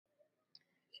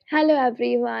Hello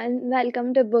everyone,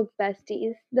 welcome to Book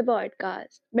Besties, the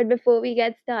podcast. But before we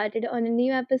get started on a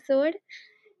new episode,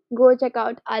 go check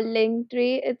out our link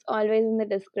tree. It's always in the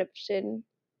description.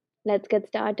 Let's get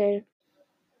started.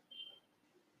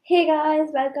 Hey guys,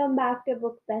 welcome back to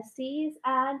Book Besties,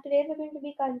 and today we're going to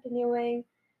be continuing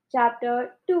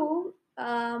chapter 2.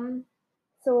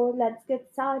 So let's get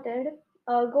started.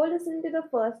 Go listen to the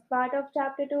first part of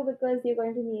chapter 2 because you're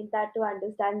going to need that to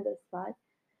understand this part.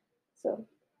 So,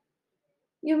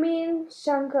 you mean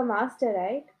Shankar Master,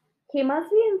 right? He must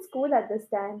be in school at this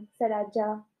time, said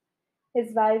Ajja.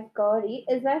 His wife Gauri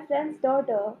is my friend's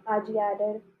daughter, Aji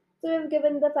added. So we've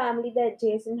given the family the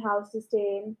adjacent house to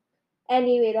stay in.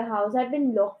 Anyway, the house had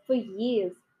been locked for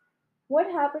years.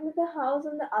 What happened to the house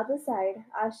on the other side?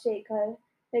 Asked Shekhar,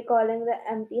 recalling the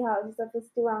empty houses of his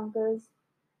two uncles.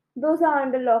 Those are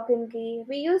under lock and key.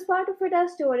 We use part of it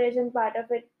as storage and part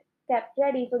of it kept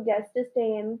ready for guests to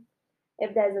stay in.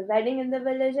 If there's a wedding in the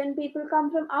village and people come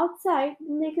from outside,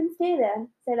 then they can stay there,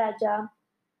 said Raja.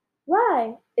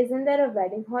 Why? Isn't there a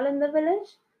wedding hall in the village?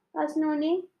 Asked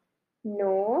Noni.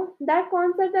 No, that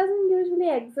concept doesn't usually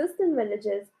exist in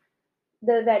villages.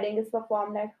 The wedding is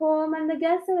performed at home and the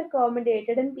guests are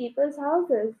accommodated in people's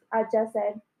houses, Aja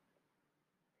said.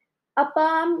 Appa,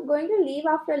 I'm going to leave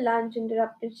after lunch,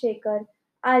 interrupted Shekhar.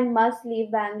 I must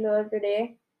leave Bangalore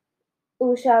today.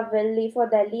 Usha will leave for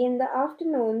Delhi in the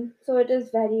afternoon, so it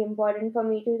is very important for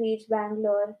me to reach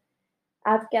Bangalore.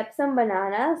 I've kept some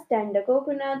bananas, tender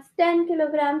coconuts, 10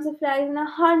 kilograms of rice, and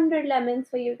 100 lemons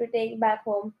for you to take back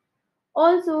home.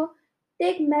 Also,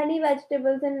 take many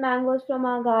vegetables and mangoes from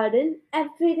our garden.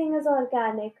 Everything is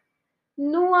organic.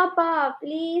 No, Appa,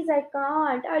 please, I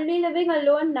can't. I'll be living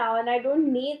alone now and I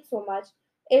don't need so much.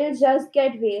 It'll just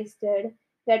get wasted.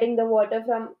 Getting the water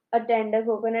from a tender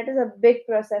coconut is a big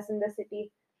process in the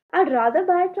city. I'd rather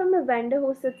buy it from the vendor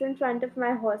who sits in front of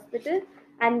my hospital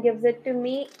and gives it to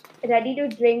me ready to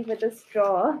drink with a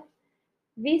straw.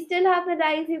 We still have the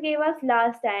rice you gave us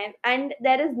last time, and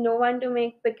there is no one to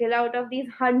make pickle out of these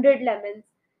 100 lemons.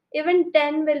 Even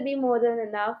 10 will be more than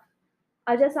enough.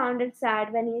 Aja sounded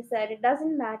sad when he said, It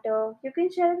doesn't matter. You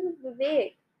can share it with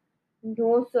Vivek.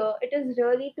 No, sir, it is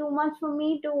really too much for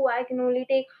me too. I can only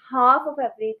take half of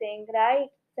everything, right?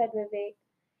 Said Vivek.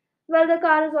 Well, the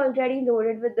car is already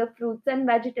loaded with the fruits and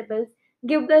vegetables.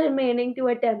 Give the remaining to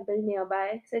a temple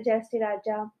nearby, suggested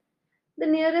Raja. The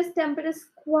nearest temple is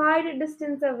quite a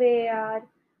distance away, yaar.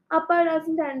 Appa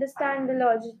doesn't understand the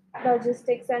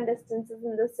logistics and distances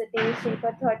in the city,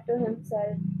 Shekhar thought to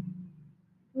himself.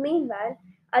 Meanwhile,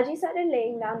 Aji started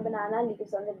laying down banana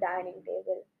leaves on the dining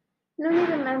table. Nuni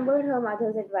remembered her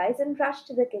mother's advice and rushed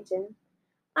to the kitchen.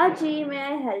 Aji, may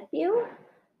I help you?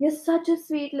 You're such a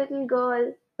sweet little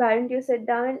girl. Why don't you sit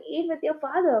down and eat with your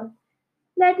father?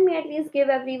 Let me at least give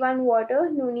everyone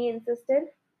water, Nuni insisted.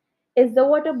 Is the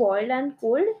water boiled and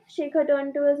cooled? Shekhar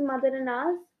turned to his mother and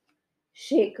asked.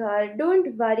 Shekhar,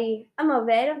 don't worry. I'm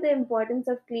aware of the importance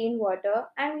of clean water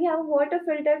and we have a water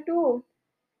filter too,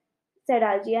 said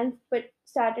Aji and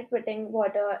started putting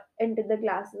water into the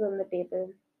glasses on the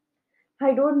table.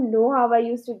 I don't know how I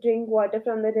used to drink water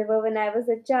from the river when I was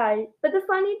a child, but the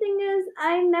funny thing is,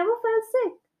 I never felt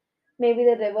sick. Maybe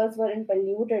the rivers weren't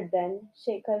polluted then,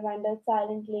 Shekhar wondered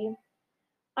silently.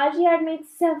 Aji had made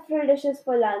several dishes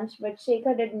for lunch, but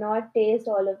Shekhar did not taste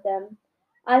all of them.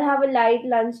 I'll have a light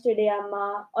lunch today,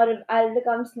 Amma, or I'll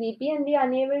become sleepy and be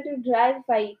unable to drive if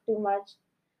I eat too much.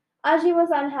 Aji was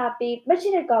unhappy, but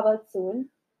she recovered soon.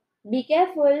 Be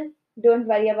careful. Don't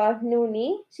worry about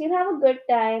Nooni. She'll have a good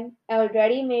time. I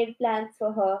already made plans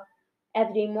for her.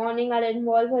 Every morning I'll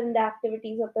involve her in the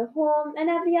activities of the home, and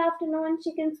every afternoon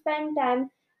she can spend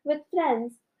time with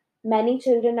friends. Many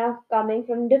children are coming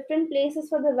from different places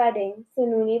for the wedding, so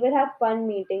Nooni will have fun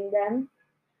meeting them.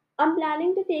 I'm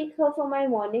planning to take her for my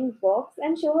morning walks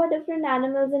and show her different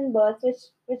animals and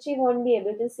birds which she won't be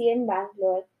able to see in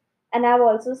Bangalore. And I've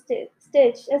also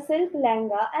stitched a silk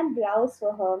langa and blouse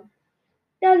for her.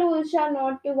 Tell Ulsha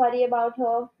not to worry about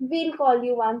her. We'll call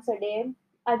you once a day,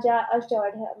 Aja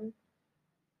assured him.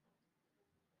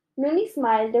 Nuni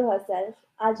smiled to herself.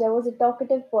 Aja was a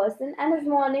talkative person, and his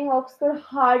morning walks could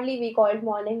hardly be called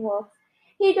morning walks.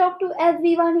 He talked to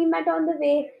everyone he met on the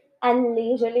way and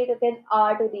leisurely took an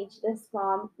hour to reach this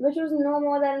farm, which was no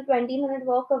more than a 20-minute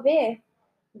walk away.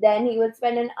 Then he would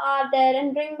spend an hour there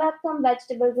and bring back some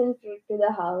vegetables and fruit to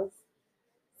the house.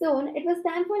 Soon it was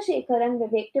time for Shekhar and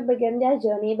Vivek to begin their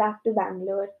journey back to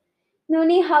Bangalore.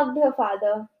 Nuni hugged her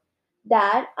father.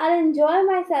 Dad, I'll enjoy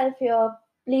myself here.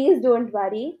 Please don't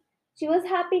worry. She was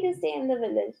happy to stay in the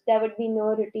village. There would be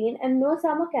no routine and no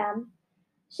summer camp.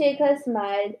 Shekhar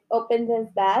smiled, opened his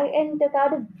bag, and took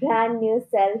out a brand new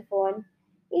cell phone.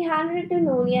 He handed it to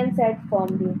Nooni and said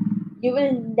firmly, "You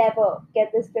will never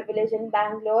get this privilege in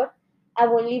Bangalore.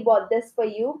 I've only bought this for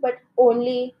you, but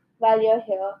only while you're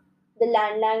here. The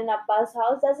landline in Appa's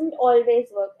house doesn't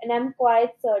always work, and I'm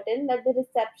quite certain that the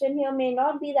reception here may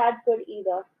not be that good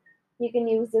either. You can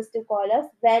use this to call us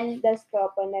when there's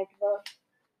proper network."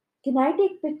 "Can I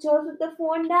take pictures with the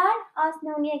phone, Dad?" asked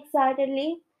Nooni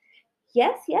excitedly.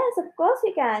 "Yes, yes, of course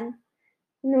you can."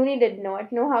 Nooni did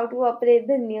not know how to operate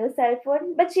the new cell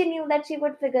phone, but she knew that she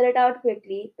would figure it out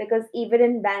quickly because even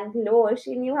in Bangalore,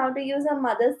 she knew how to use her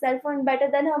mother's cell phone better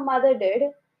than her mother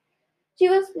did. She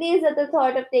was pleased at the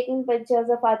thought of taking pictures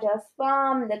of Aja's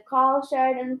farm, the cow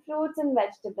shed, and fruits and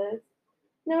vegetables.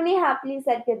 Nooni happily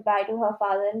said goodbye to her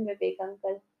father and Vivek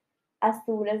uncle. As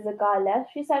soon as the car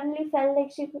left, she suddenly felt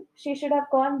like she should have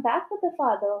gone back with her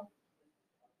father.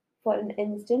 For an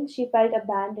instant, she felt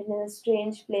abandoned in a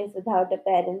strange place without her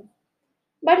parents.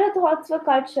 But her thoughts were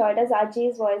cut short as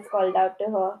Aji's voice called out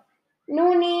to her.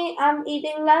 "Nooni, I'm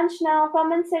eating lunch now.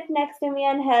 Come and sit next to me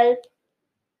and help."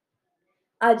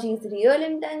 Aji's real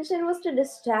intention was to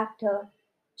distract her.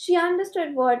 She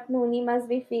understood what Nooni must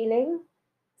be feeling.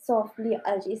 Softly,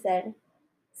 Aji said,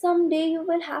 "Someday you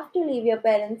will have to leave your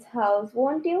parents' house,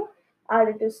 won't you?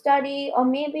 Either to study or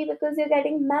maybe because you're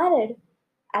getting married.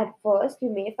 At first, you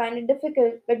may find it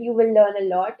difficult, but you will learn a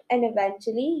lot and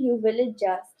eventually you will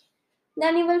adjust.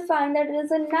 Then you will find that it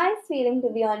is a nice feeling to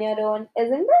be on your own,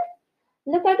 isn't it?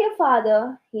 Look at your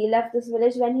father. He left this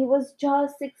village when he was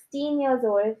just 16 years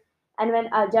old. And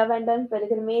when Aja went on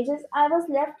pilgrimages, I was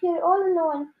left here all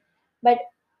alone. But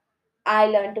I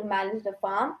learned to manage the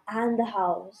farm and the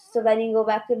house. So when you go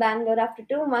back to Bangalore after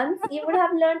 2 months, you would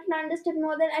have learned and understood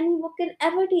more than any book can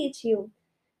ever teach you.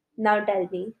 Now tell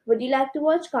me, would you like to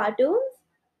watch cartoons?"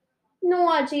 "No,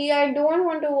 Aji, I don't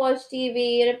want to watch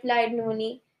TV," replied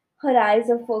Noni. Her eyes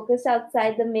were focused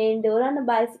outside the main door on a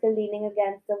bicycle leaning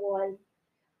against the wall.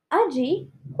 "Aji,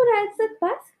 who rides that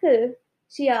bicycle?"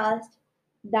 she asked.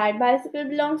 "That bicycle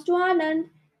belongs to Anand.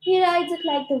 He rides it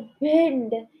like the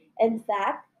wind. In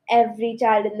fact, every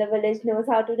child in the village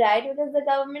knows how to ride because the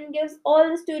government gives all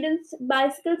the students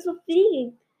bicycles for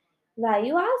free. Why are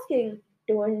you asking?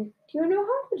 Don't you know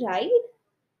how to ride?"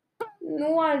 "No,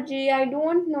 Arji, I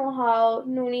don't know how,"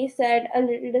 Nooni said, a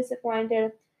little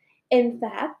disappointed. "In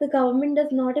fact, the government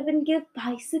does not even give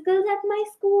bicycles at my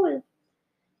school."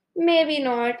 "Maybe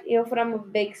not. You're from a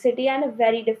big city and a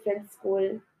very different school."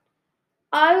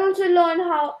 I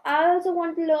also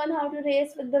want to learn how to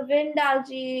race with the wind,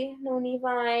 Arji," Nooni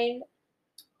whined.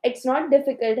 "It's not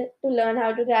difficult to learn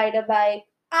how to ride a bike.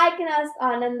 I can ask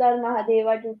Anand or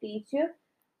Mahadeva to teach you.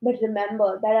 But remember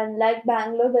that unlike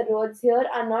Bangalore, the roads here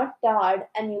are not tarred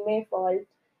and you may fall.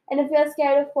 And if you're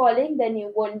scared of falling, then you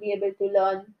won't be able to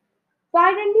learn." "Why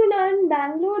didn't you learn in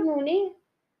Bangalore, Nooni?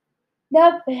 There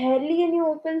are barely any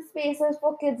open spaces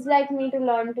for kids like me to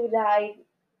learn to ride."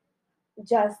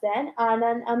 Just then,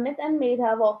 Anand, Amit, and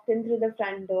Medha walked in through the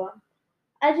front door.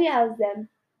 Aji asked them,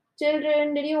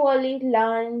 "Children, did you all eat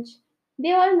lunch?"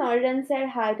 They all nodded and said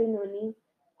hi to Noni.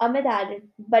 Amit added,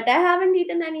 "But I haven't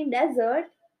eaten any dessert."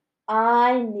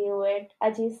 "I knew it,"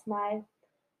 Aji smiled.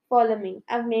 "Follow me.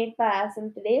 I've made payasam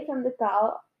today from the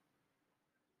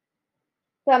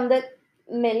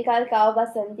milk our cow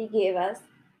Basanti gave us."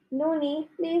 "Noni,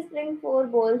 please bring 4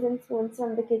 bowls and spoons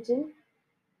from the kitchen."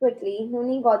 Quickly,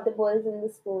 Noni got the bowls and the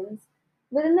spoons.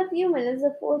 Within a few minutes,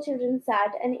 the 4 children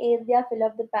sat and ate their fill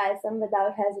of the payasam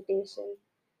without hesitation.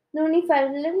 Noni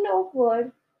felt a little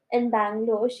awkward. In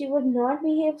Bangalore, she would not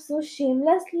behave so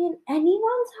shamelessly in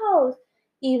anyone's house,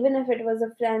 even if it was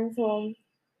a friend's home.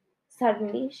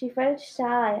 Suddenly, she felt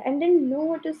shy and didn't know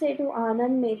what to say to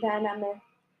Anand, Medha, and Amit.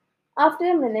 After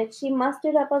a minute, she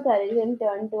mustered up her courage and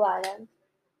turned to Anand.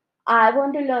 "I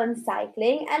want to learn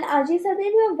cycling, and Aji said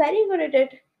that you are very good at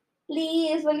it.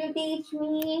 Please, will you teach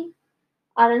me?"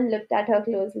 Anand looked at her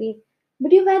closely.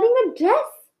 "But you're wearing a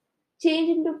dress. Change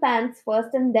into pants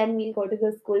first and then we'll go to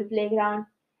the school playground.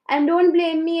 And don't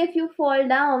blame me if you fall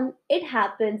down. It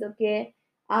happens, okay?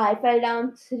 I fell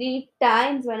down 3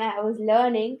 times when I was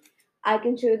learning. I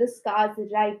can show you the scars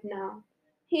right now."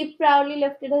 He proudly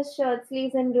lifted his shirt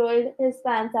sleeves and rolled his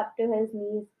pants up to his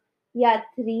knees. He had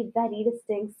 3 very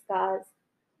distinct scars.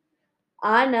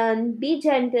 "Anand, be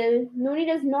gentle. Nooni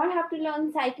does not have to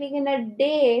learn cycling in a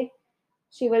day.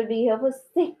 She will be here for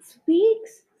 6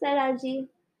 weeks," said Aji.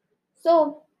 "So,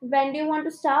 when do you want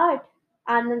to start?"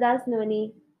 Anand asked Nooni.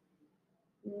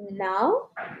 "Now?"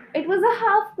 It was a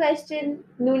half question.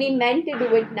 Nooni meant to do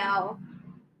it now.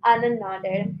 Anand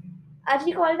nodded.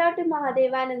 Aji called out to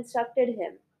Mahadeva and instructed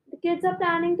him. Kids are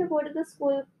planning to go to the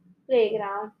school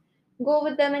playground. Go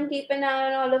with them and keep an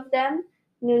eye on all of them.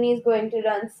 Nooni is going to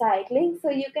learn cycling,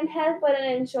 so you can help her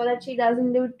and ensure that she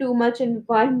doesn't do too much in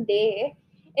one day.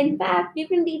 In fact, you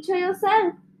can teach her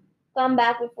yourself. Come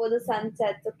back before the sun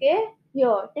sets, okay?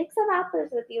 Here, take some apples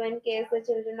with you in case the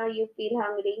children or you feel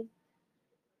hungry.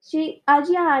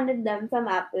 Ajia handed them some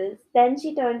apples. Then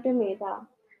she turned to Medha.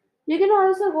 You can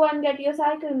also go and get your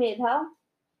cycle, Medha.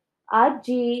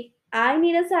 Aji, I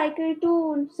need a cycle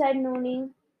too, said Nooni.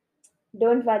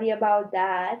 Don't worry about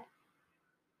that.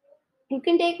 You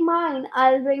can take mine.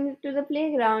 I'll bring it to the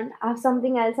playground. I have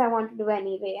something else I want to do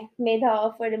anyway. Medha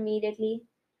offered immediately.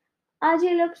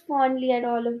 Ajay looked fondly at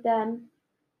all of them.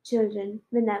 Children,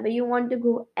 whenever you want to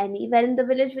go anywhere in the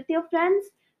village with your friends,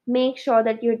 make sure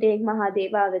that you take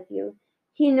Mahadeva with you.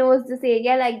 He knows this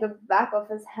area like the back of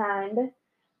his hand.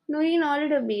 Nuri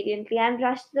nodded obediently and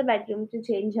rushed to the bedroom to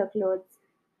change her clothes.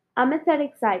 Amit said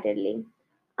excitedly,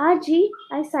 Aji,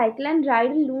 I cycle and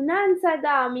ride a Luna inside the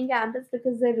army campus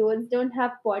because the roads don't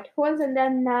have potholes and they're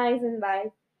nice and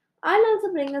wide. I'll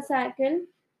also bring a cycle.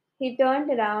 He turned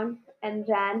around and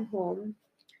ran home.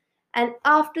 And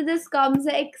after this comes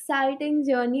the exciting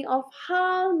journey of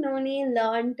how Noni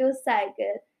learned to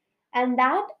cycle. And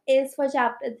that is for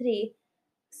chapter 3.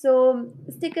 So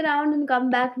stick around and come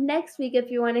back next week if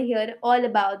you want to hear all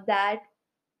about that.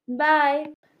 Bye.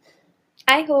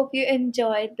 I hope you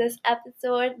enjoyed this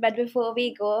episode, but before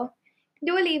we go,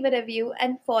 do leave a review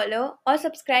and follow or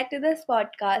subscribe to this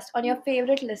podcast on your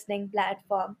favorite listening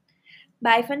platform.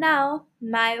 Bye for now.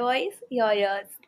 My voice, your ears.